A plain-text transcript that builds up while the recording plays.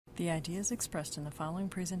The ideas expressed in the following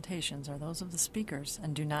presentations are those of the speakers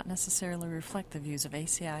and do not necessarily reflect the views of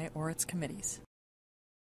ACI or its committees.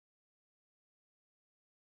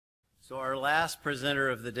 So our last presenter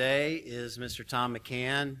of the day is Mr. Tom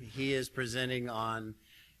McCann. He is presenting on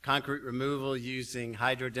concrete removal using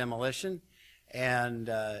hydrodemolition. And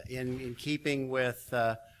in keeping with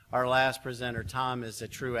our last presenter, Tom is a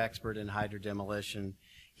true expert in hydrodemolition.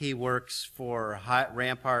 He works for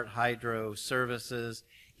Rampart Hydro Services.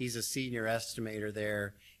 He's a senior estimator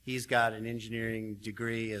there. He's got an engineering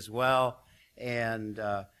degree as well, and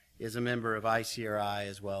is a member of ICRI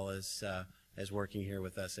as well as working here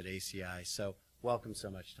with us at ACI. So welcome so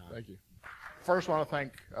much, Tom. Thank you. First, I want to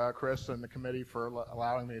thank Chris and the committee for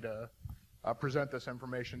allowing me to present this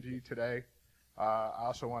information to you today. I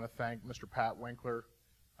also want to thank Mr. Pat Winkler.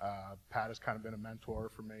 Pat has kind of been a mentor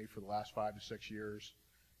for me for the last 5 to 6 years,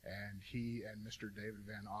 and he and Mr. David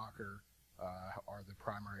Van Akker are the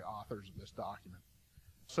primary authors of this document.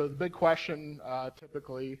 So the big question,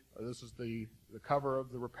 typically, this is the cover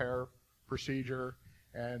of the repair procedure,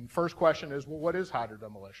 and first question is, well, what is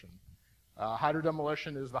hydrodemolition?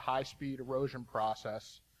 Hydrodemolition is the high-speed erosion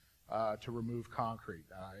process to remove concrete.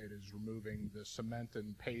 It is removing the cement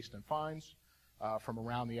and paste and fines from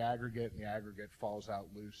around the aggregate, and the aggregate falls out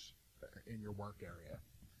loose in your work area.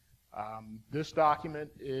 This document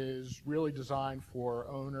is really designed for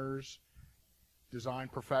owners, design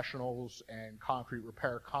professionals, and concrete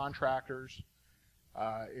repair contractors.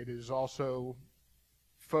 It is also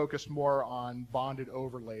focused more on bonded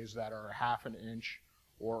overlays that are 1/2 inch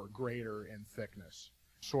or greater in thickness,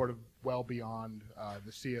 sort of well beyond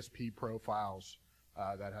the CSP profiles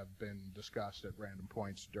that have been discussed at random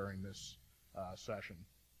points during this session.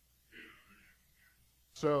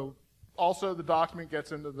 So also the document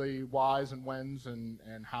gets into the whys and whens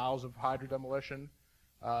and hows of hydrodemolition.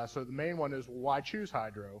 So the main one is, well, why choose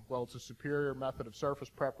hydro? Well, it's a superior method of surface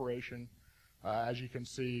preparation. As you can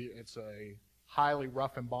see, it's a highly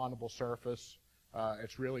rough and bondable surface.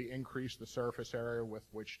 It's really increased the surface area with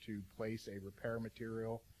which to place a repair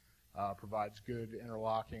material. Provides good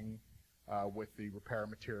interlocking with the repair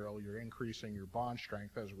material. You're increasing your bond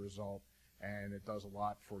strength as a result, and it does a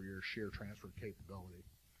lot for your shear transfer capability.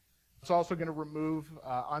 It's also going to remove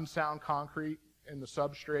unsound concrete in the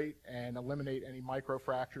substrate and eliminate any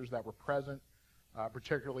microfractures that were present,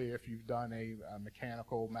 particularly if you've done a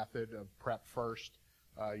mechanical method of prep first.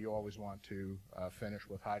 You always want to finish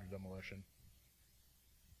with hydrodemolition.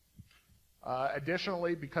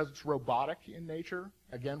 Additionally, because it's robotic in nature,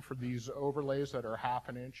 again, for these overlays that are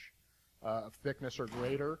 1/2 inch of thickness or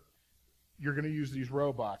greater, you're going to use these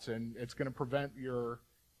robots, and it's going to prevent your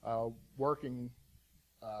working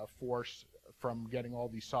force from getting all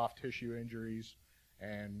these soft tissue injuries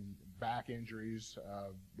and back injuries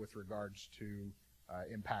with regards to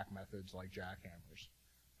impact methods like jackhammers.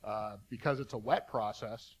 Because it's a wet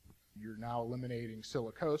process, you're now eliminating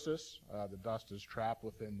silicosis. The dust is trapped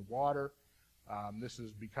within the water. This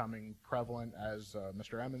is becoming prevalent, as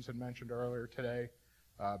Mr. Emmons had mentioned earlier today,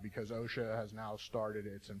 because OSHA has now started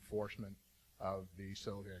its enforcement of the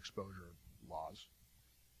silica exposure laws.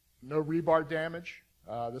 No rebar damage.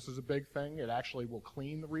 This is a big thing. It actually will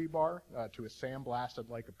clean the rebar to a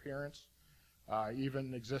sandblasted-like appearance.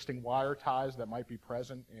 Even existing wire ties that might be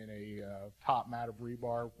present in a top mat of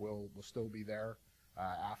rebar will still be there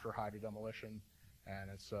after hydrodemolition, and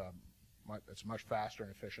it's a much faster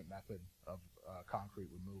and efficient method of concrete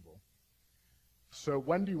removal. So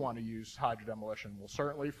when do you want to use hydrodemolition? Well,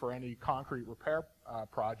 certainly for any concrete repair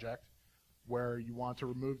project where you want to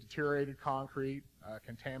remove deteriorated concrete,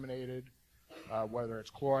 contaminated, whether it's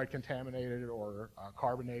chloride contaminated or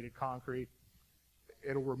carbonated concrete.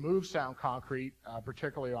 It'll remove sound concrete,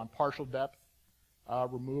 particularly on partial depth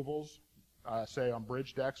removals, say on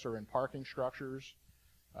bridge decks or in parking structures,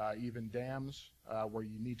 even dams, where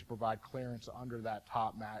you need to provide clearance under that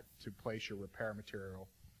top mat to place your repair material.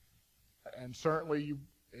 And certainly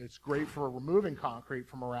it's great for removing concrete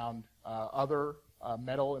from around other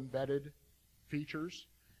metal embedded features.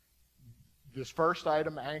 This first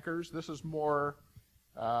item, anchors, this is more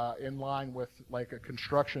in line with like a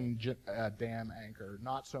construction dam anchor,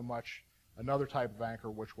 not so much another type of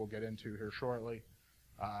anchor, which we'll get into here shortly.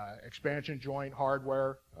 Expansion joint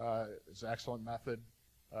hardware is an excellent method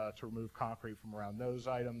to remove concrete from around those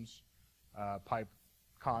items. Pipe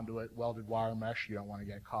conduit, welded wire mesh, you don't want to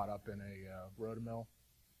get caught up in a rotomill.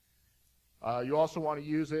 You also want to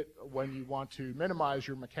use it when you want to minimize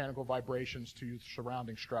your mechanical vibrations to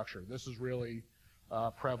surrounding structure. This is really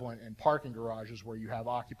prevalent in parking garages where you have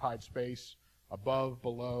occupied space above,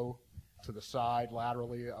 below, to the side,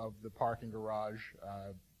 laterally of the parking garage.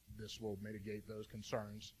 This will mitigate those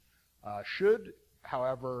concerns. Should,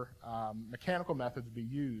 however, mechanical methods be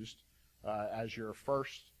used as your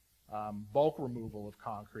first bulk removal of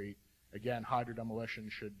concrete, again,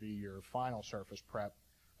 hydrodemolition should be your final surface prep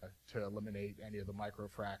to eliminate any of the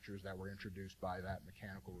microfractures that were introduced by that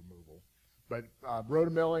mechanical removal. But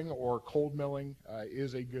rotomilling or cold milling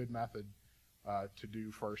is a good method to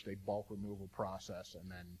do first a bulk removal process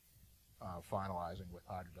and then finalizing with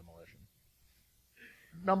hydrodemolition.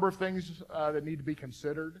 Number of things that need to be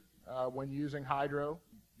considered when using hydro.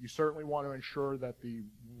 You certainly want to ensure that the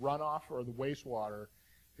runoff or the wastewater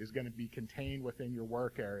is going to be contained within your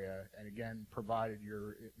work area, and again, provided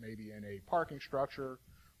you're maybe in a parking structure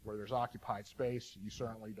where there's occupied space, you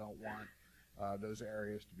certainly don't want those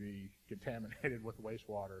areas to be contaminated with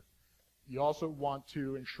wastewater. You also want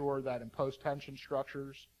to ensure that in post-tension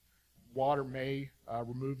structures, water may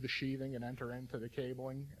remove the sheathing and enter into the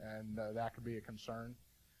cabling, and that could be a concern.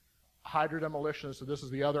 Hydrodemolition, so this is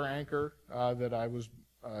the other anchor that I was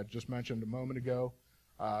just mentioned a moment ago.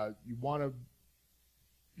 You want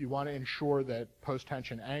to ensure that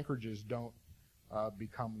post-tension anchorages don't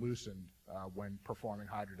become loosened when performing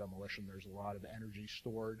hydrodemolition. There's a lot of energy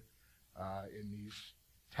stored in these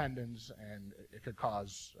tendons, and it could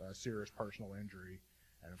cause serious personal injury.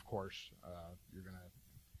 And of course, you're going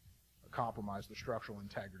to compromise the structural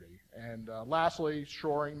integrity. And lastly,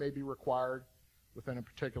 shoring may be required within a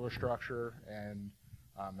particular structure, and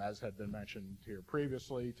as had been mentioned here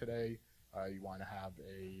previously today, you want to have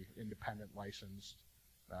a independent licensed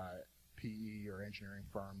PE or engineering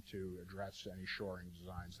firm to address any shoring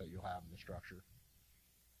designs that you'll have in the structure.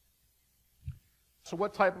 So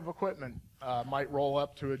what type of equipment might roll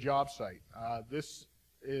up to a job site? This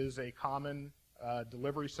is a common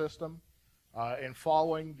delivery system. In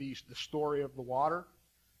following the story of the water,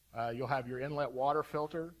 you'll have your inlet water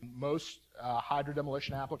filter. Most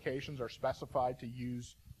hydrodemolition applications are specified to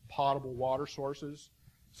use potable water sources.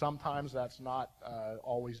 Sometimes that's not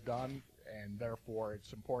always done, and therefore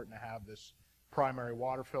it's important to have this primary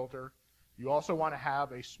water filter. You also want to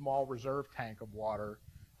have a small reserve tank of water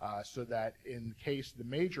so that in case the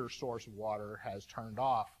major source of water has turned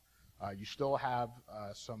off, you still have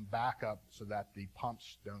some backup so that the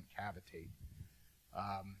pumps don't cavitate.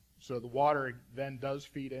 So the water then does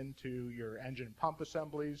feed into your engine and pump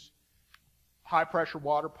assemblies. High pressure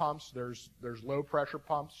water pumps, there's low pressure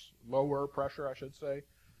pumps, lower pressure I should say,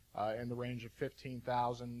 in the range of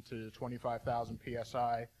 15,000 to 25,000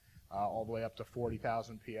 psi, all the way up to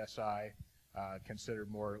 40,000 psi,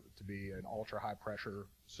 considered more to be an ultra high pressure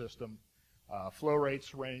system. Flow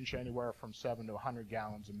rates range anywhere from 7 to 100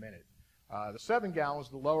 gallons a minute. The 7 gallons,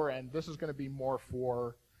 the lower end, this is going to be more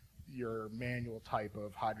for your manual type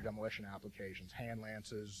of hydrodemolition applications, hand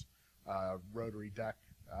lances, rotary deck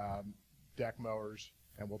mowers,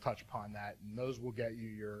 and we'll touch upon that. And those will get you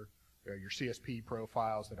your CSP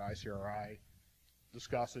profiles that ICRI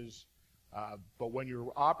discusses. But when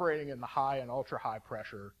you're operating in the high and ultra high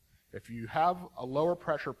pressure, if you have a lower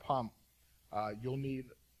pressure pump, you'll need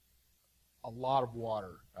a lot of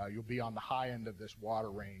water. You'll be on the high end of this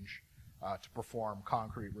water range to perform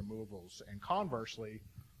concrete removals. And conversely,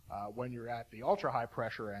 when you're at the ultra high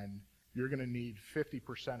pressure end, you're going to need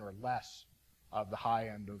 50% or less of the high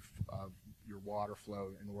end of your water flow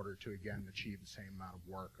in order to, again, achieve the same amount of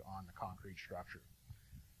work on the concrete structure.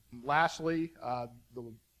 Lastly,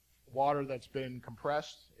 the water that's been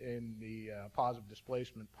compressed in the positive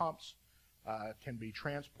displacement pumps can be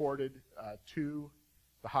transported to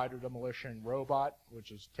the hydrodemolition robot,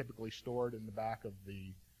 which is typically stored in the back of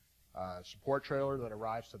the support trailer that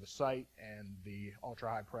arrives to the site, and the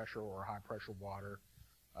ultra-high pressure or high-pressure water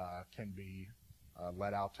can be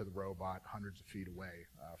let out to the robot hundreds of feet away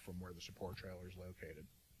from where the support trailer is located.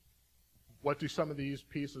 What do some of these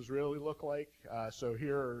pieces really look like? So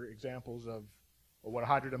here are examples of what a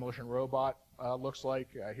hydrodemolition robot looks like.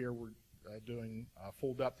 Here we're doing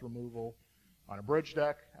full depth removal on a bridge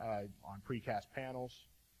deck on precast panels.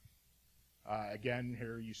 Again,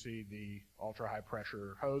 here you see the ultra-high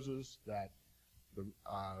pressure hoses that the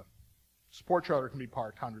support trailer can be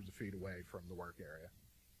parked hundreds of feet away from the work area.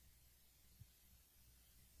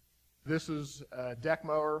 This is a deck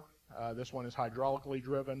mower. This one is hydraulically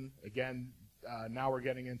driven. Again, now we're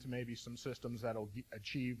getting into maybe some systems that'll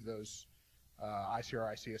achieve those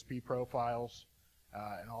ICRI CSP profiles,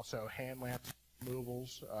 and also hand lance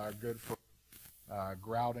removals are good for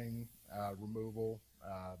grouting removal,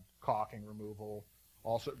 caulking removal,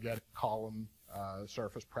 also get column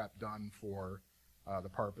surface prep done for the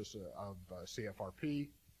purpose of CFRP.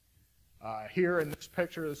 Here in this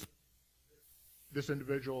picture, this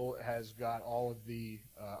individual has got all of the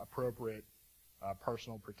appropriate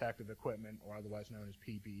personal protective equipment, or otherwise known as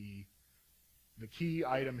PPE. The key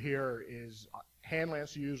item here is hand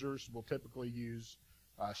lance users will typically use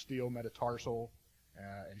steel metatarsal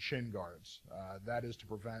and shin guards. That is to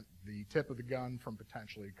prevent the tip of the gun from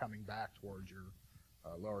potentially coming back towards your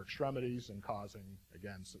lower extremities and causing,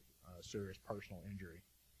 again, serious personal injury.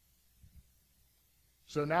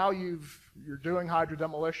 So now you're doing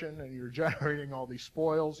hydrodemolition and you're generating all these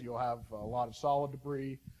spoils. You'll have a lot of solid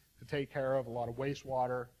debris to take care of, a lot of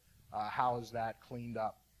wastewater. How is that cleaned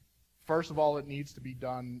up? First of all, it needs to be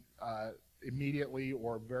done immediately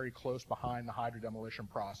or very close behind the hydrodemolition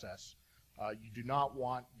process. You do not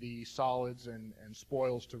want the solids and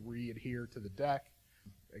spoils to re-adhere to the deck.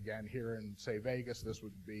 Again, here in, say, Vegas, this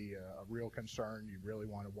would be a real concern. You really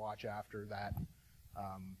want to watch after that.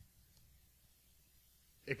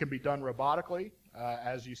 It can be done robotically,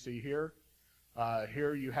 as you see here.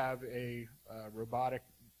 Here you have a robotic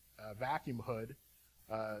vacuum hood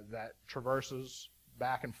that traverses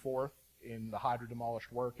back and forth in the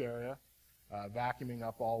hydrodemolished work area, vacuuming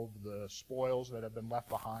up all of the spoils that have been left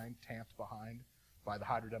behind, tamped behind by the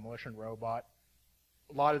hydrodemolition robot.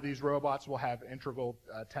 A lot of these robots will have integral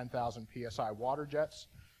 10,000 psi water jets.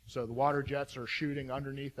 So the water jets are shooting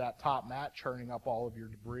underneath that top mat, churning up all of your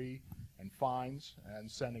debris and fines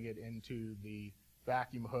and sending it into the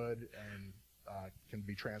vacuum hood, and can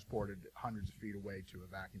be transported hundreds of feet away to a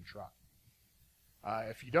vacuum truck.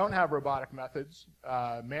 If you don't have robotic methods,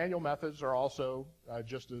 manual methods are also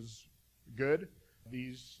just as good.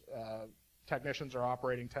 These technicians are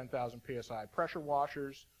operating 10,000 psi pressure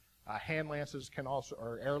washers. Hand lances can also,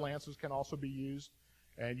 or air lances can also be used.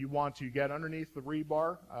 And you want to get underneath the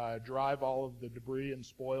rebar, drive all of the debris and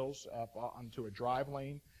spoils up onto a drive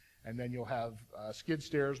lane, and then you'll have skid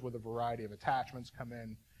steers with a variety of attachments come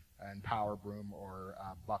in and power broom or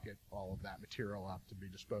bucket all of that material up to be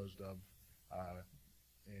disposed of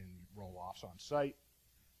in roll-offs on site.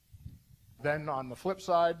 Then on the flip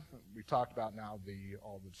side, we talked about now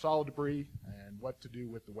all the solid debris and what to do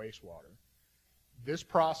with the wastewater. This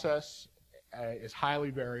process is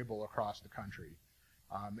highly variable across the country,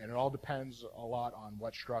 and it all depends a lot on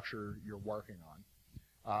what structure you're working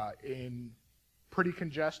on. In pretty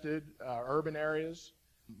congested urban areas,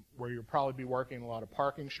 where you'll probably be working in a lot of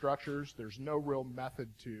parking structures, there's no real method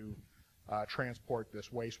to transport this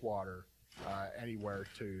wastewater anywhere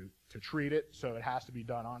to treat it, so it has to be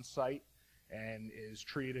done on site and is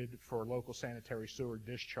treated for local sanitary sewer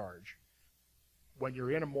discharge. When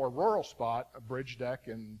you're in a more rural spot, a bridge deck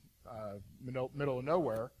in middle of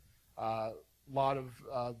nowhere, a lot of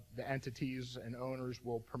the entities and owners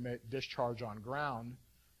will permit discharge on ground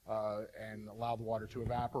and allow the water to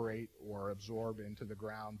evaporate or absorb into the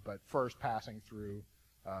ground, but first passing through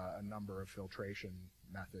a number of filtration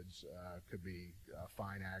methods. Could be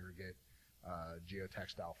fine aggregate,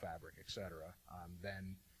 geotextile fabric, etc.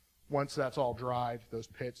 Then once that's all dried, those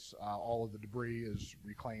pits, all of the debris is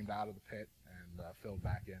reclaimed out of the pit and filled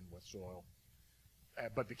back in with soil.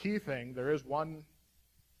 But the key thing, there is one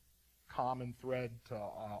common thread to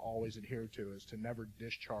always adhere to, is to never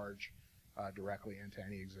discharge directly into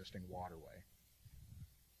any existing waterway.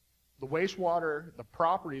 The wastewater, the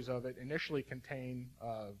properties of it initially contain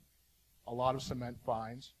a lot of cement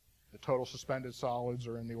fines. The total suspended solids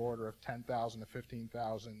are in the order of 10,000 to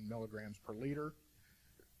 15,000 milligrams per liter.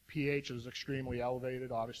 pH is extremely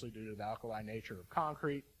elevated, obviously due to the alkali nature of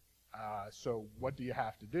concrete. So what do you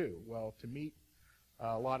have to do? Well, to meet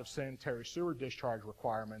a lot of sanitary sewer discharge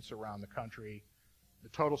requirements around the country, the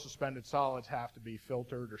total suspended solids have to be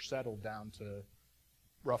filtered or settled down to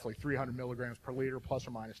roughly 300 milligrams per liter, plus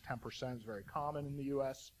or minus 10% is very common in the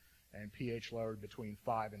U.S., and pH lowered between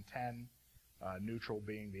 5 and 10, neutral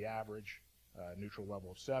being the average, neutral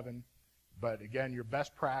level of 7. But again, your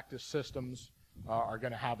best practice systems are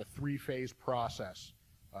going to have a three-phase process.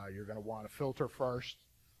 You're going to want to filter first,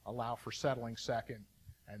 allow for settling second,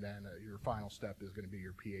 and then your final step is going to be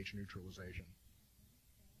your pH neutralization.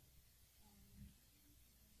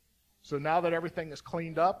 So now that everything is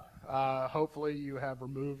cleaned up, hopefully you have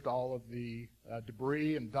removed all of the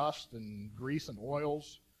debris and dust and grease and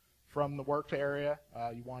oils from the work area.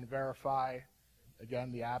 You want to verify,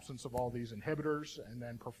 again, the absence of all these inhibitors, and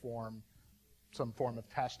then perform some form of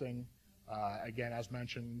testing. Again, as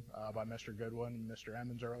mentioned by Mr. Goodwin and Mr.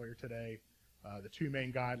 Emmons earlier today, the two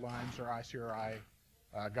main guidelines are ICRI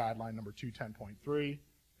guideline number 210.3,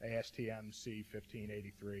 ASTM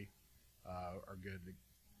C1583 are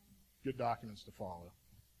good documents to follow.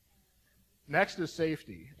 Next is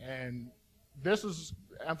safety, and this is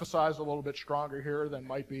emphasized a little bit stronger here than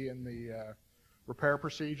might be in the repair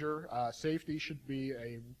procedure. Safety should be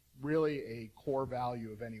really a core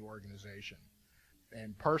value of any organization.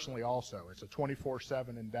 and personally also. It's a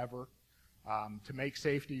 24/7 endeavor. To make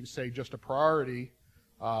safety, say, just a priority,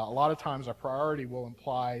 a lot of times a priority will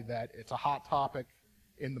imply that it's a hot topic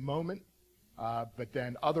in the moment, but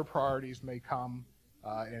then other priorities may come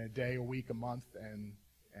in a day, a week, a month,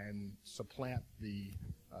 and supplant the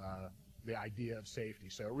idea of safety.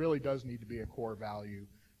 So it really does need to be a core value,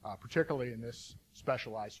 particularly in this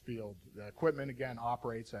specialized field. The equipment, again,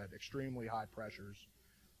 operates at extremely high pressures.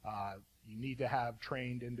 You need to have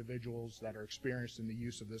trained individuals that are experienced in the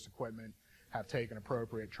use of this equipment, have taken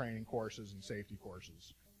appropriate training courses and safety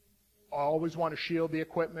courses. I always want to shield the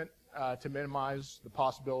equipment to minimize the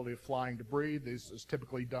possibility of flying debris. This is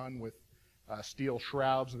typically done with steel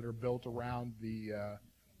shrouds that are built around the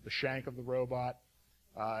shank of the robot.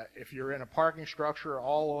 If you're in a parking structure,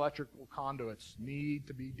 all electrical conduits need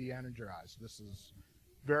to be de-energized. This is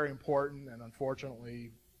very important and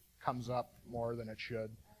unfortunately comes up more than it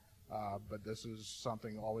should, but this is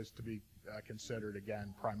something always to be considered,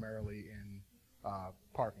 again, primarily in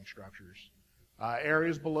parking structures.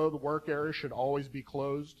 Areas below the work area should always be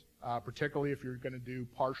closed, particularly if you're going to do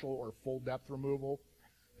partial or full depth removal.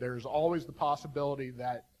 There's always the possibility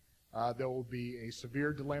that there will be a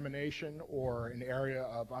severe delamination or an area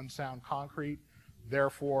of unsound concrete.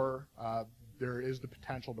 Therefore, there is the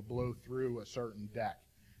potential to blow through a certain deck,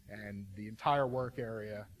 and the entire work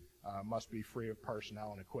area must be free of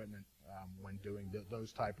personnel and equipment when doing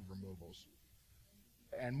those type of removals.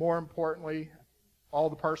 And more importantly, all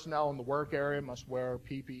the personnel in the work area must wear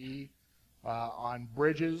PPE. On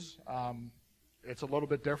bridges, it's a little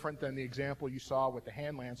bit different than the example you saw with the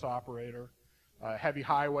hand lance operator. Heavy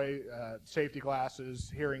highway safety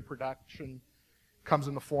glasses, hearing protection comes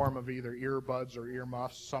in the form of either earbuds or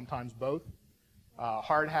earmuffs, sometimes both.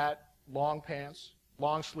 Hard hat, long pants,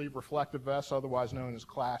 long sleeve reflective vests, otherwise known as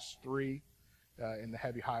Class 3 in the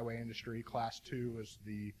heavy highway industry. Class 2 is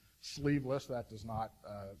the sleeveless. That does not,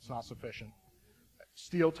 it's not sufficient.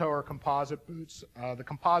 Steel toe or composite boots. The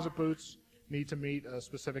composite boots need to meet a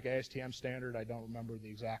specific ASTM standard. I don't remember the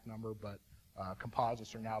exact number, but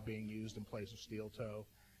composites are now being used in place of steel toe.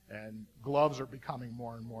 And gloves are becoming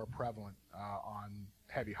more and more prevalent on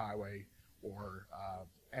heavy highway or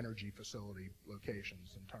energy facility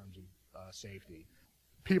locations in terms of safety.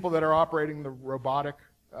 People that are operating the robotic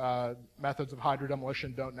methods of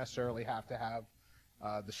hydrodemolition don't necessarily have to have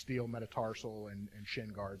the steel metatarsal and shin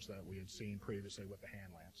guards that we had seen previously with the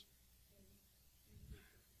hand lance.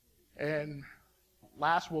 And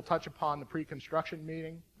last, we'll touch upon the pre-construction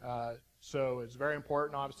meeting. So it's very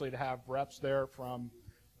important, obviously, to have reps there from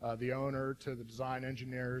the owner to the design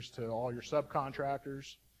engineers to all your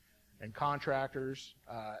subcontractors and contractors.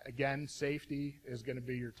 Again, safety is going to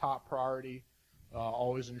be your top priority,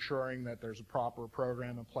 always ensuring that there's a proper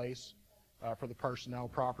program in place for the personnel,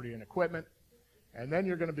 property, and equipment. And then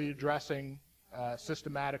you're going to be addressing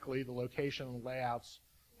systematically the location and layouts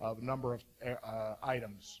of a number of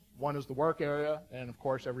items. One is the work area, and of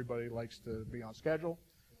course everybody likes to be on schedule,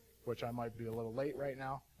 which I might be a little late right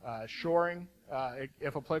now. Shoring,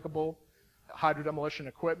 if applicable, hydrodemolition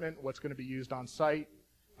equipment, what's going to be used on site.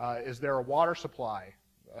 Is there a water supply?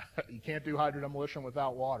 You can't do hydrodemolition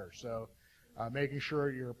without water, so making sure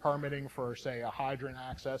your permitting for, say, a hydrant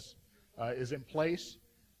access is in place.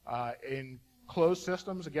 In closed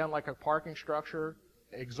systems, again, like a parking structure,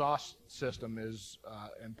 exhaust system is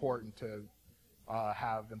important to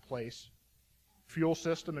have in place. Fuel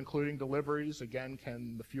system, including deliveries. Again,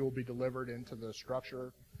 can the fuel be delivered into the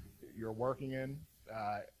structure you're working in?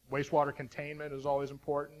 Wastewater containment is always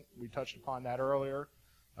important. We touched upon that earlier,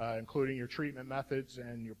 including your treatment methods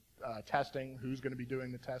and your testing. Who's going to be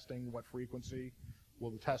doing the testing? What frequency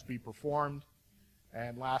will the test be performed?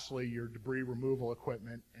 And lastly, your debris removal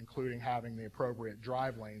equipment, including having the appropriate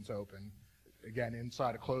drive lanes open. Again,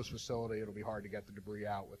 inside a closed facility, it'll be hard to get the debris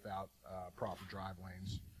out without proper drive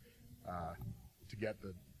lanes to get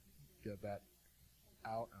that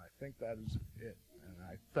out. And I think that is it. And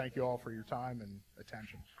I thank you all for your time and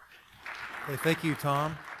attention. Hey, thank you,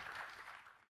 Tom.